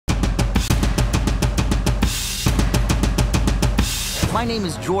My name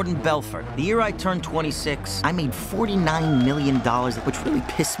is Jordan Belfort. The year I turned 26, I made $49 million, which really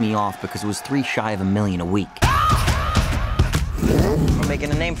pissed me off because it was 3 shy of $1 million a week. We're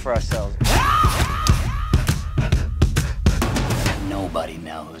making a name for ourselves. Nobody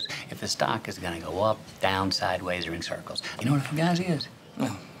knows if the stock is going to go up, down, sideways, or in circles. You know what a fugazi is?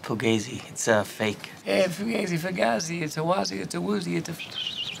 Oh, Fugazi, it's fake. Yeah, fugazi, fugazi. It's a wazi, it's a woozy, it's a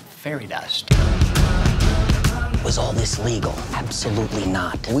fairy dust. Was all this legal? Absolutely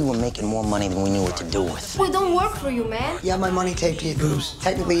not. We were making more money than we knew what to do with. We don't work for you, man. You have my money taped to your boobs.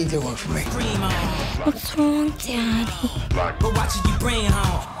 Technically, you do work for me. What's wrong, Daddy? But watch it, you bring home.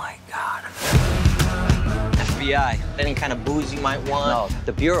 Oh my God. FBI, any kind of booze you might want? No,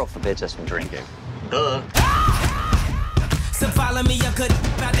 the Bureau forbids us from drinking. Duh. So follow me, you could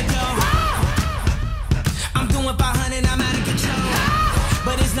about to go. I'm doing 500, I'm out of control.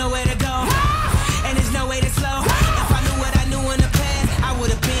 But there's nowhere to go, and there's no way to slow. If I knew what I knew in the past, I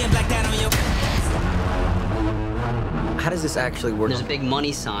would have been like that on your. How does this actually work? There's a big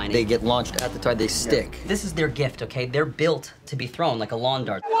money sign. They get launched at the time, they stick. This is their gift, okay? They're built to be thrown like a lawn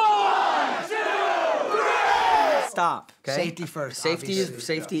dart. 1, 2, 3. Stop. Okay? Safety first. Safety is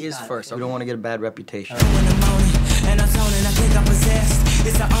first. We don't want to get a bad reputation. In the morning, and I'm zoning, I think I'm possessed.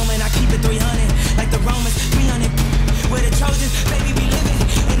 It's an omen, I keep it 300, like the Romans, 300. Where the Trojans, baby, we living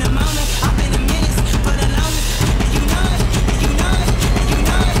in the moment. I've been a menace for the longest, and you know it, and you know it, and you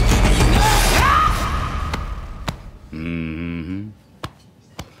know it, and you know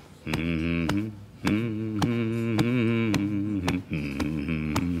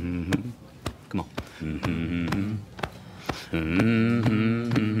it. Come on.